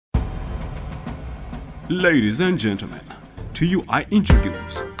Ladies and gentlemen, to you I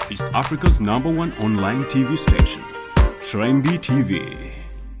introduce East Africa's #1 online TV station, Trendy TV.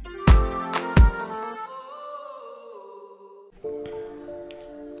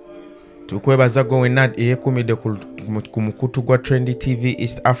 Tukwebaza gwe wenna eyekumidde ku mukutu gwa Trendy TV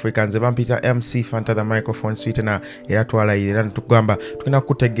East Africa. Nze bampita MC Fanta the microphone sweetener era twalayira era tugamba tugenda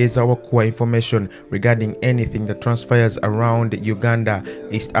kutegeeza okuwa information regarding anything that transpires around Uganda,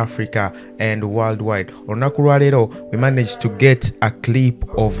 East Africa and worldwide. Olunaku lwa leero we managed to get a clip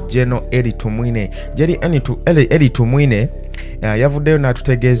of Gen Eli Tumwine. Elly Tumwine yavuddeyo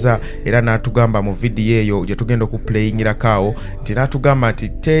n'atutegeeza era n'atugamba mu video eyo gye tugenda okuplayingirako nti n'atugamba nti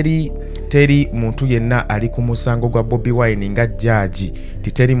teri muntu yenna ali ku musango gwa Bobi Wine nga judge.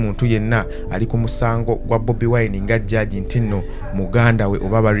 Titeri muntu yenna ali ku musango gwa Bobi Wine nga judge nti nno muganda we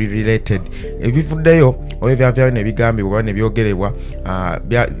oba bari related. Ebivuddeyo oyo byavaayo ne bigambibwa oba ne byogerebwa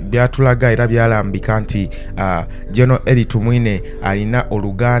byatulaga era byalambika nti Gen Eli Tumwine alina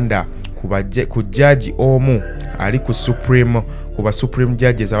oluganda ku judge omu ali ku Supreme kuba Supreme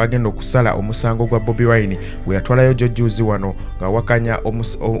judges abagenda okusala omusango gwa Bobi Wine we yatwalayo jjuzi wano nga wakanya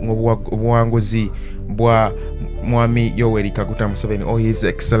obuwanguzi bwa mwami Yoweri Kaguta Museveni or His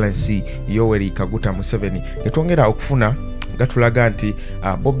Excellency Yoweri Kaguta Museveni. Netwongera okufuna gatulaga nti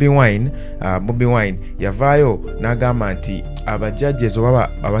Bobi Wine yavaayo n'agamba nti abajudges oba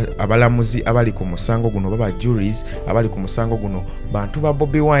abalamuzi abali ku musango guno baba juries abali ku musango guno bantu ba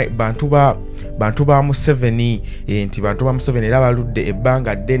Bobi Wine bantu ba Museveni nti bantu ba Museveni era baludde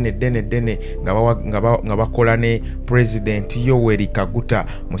ebbanga ddene nga bakola ne President Yoweri Kaguta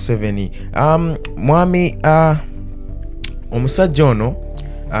Museveni. Mwami omusajja ono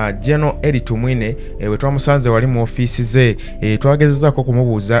Gen Eli Tumwine we twamusanze wali mu office ze twagezezaako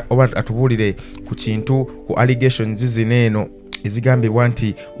kumubuuza oba atubuulire ku kintu ku allegations zineeno ezigambibwa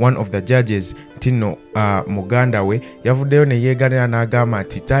nti one of the judges tino muganda we yavuddeyo ne yeeganira n'agamba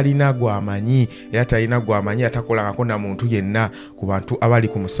nti talina gwamanyi era talina gwamanyi atakolangako na muntu yenna ku bantu abali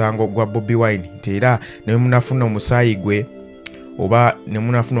ku musango gwa Bobi Wine nti era ne munafuna omusaayi gwe oba ne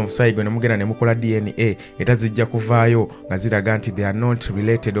munafuna omusaayi gwe ne mugenda ne mukola DNA era zijja kuvaayo nga ziraga nti they are not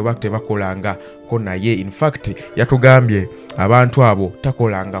related oba tebakolangako naye. In fact yatugambye abantu abo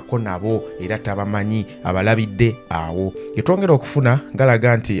takolangako nabo era tabamanyi abalabidde awo. Getwongera okufuna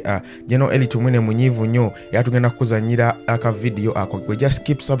ngalaga nti Gen Eli Tumwine munyiivu nnyo era tugenda kukuzanyira aka video ako. Just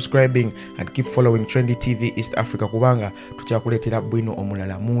keep subscribing and keep following Trendy TV East Africa kubanga tukyakuleetera bwino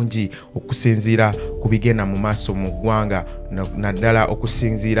omulala mungi okusinziira ku bigenda mu maaso mu ggwanga naddala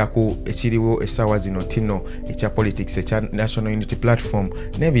okusinziira ku ekiriwo essaawa zino tino ekya politics ekya National Unity Platform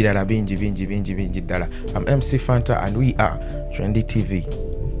n'ebirala bingi ddala. I'm MC Fanta and we are Trendy TV.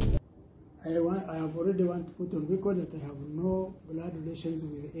 I have already want to put on record that I have no blood relations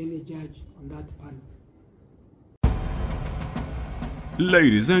with any judge on that panel.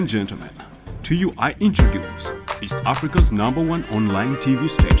 Ladies and gentlemen, to you I introduce East Africa's #1 online TV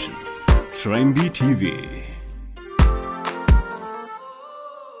station, Trendy TV.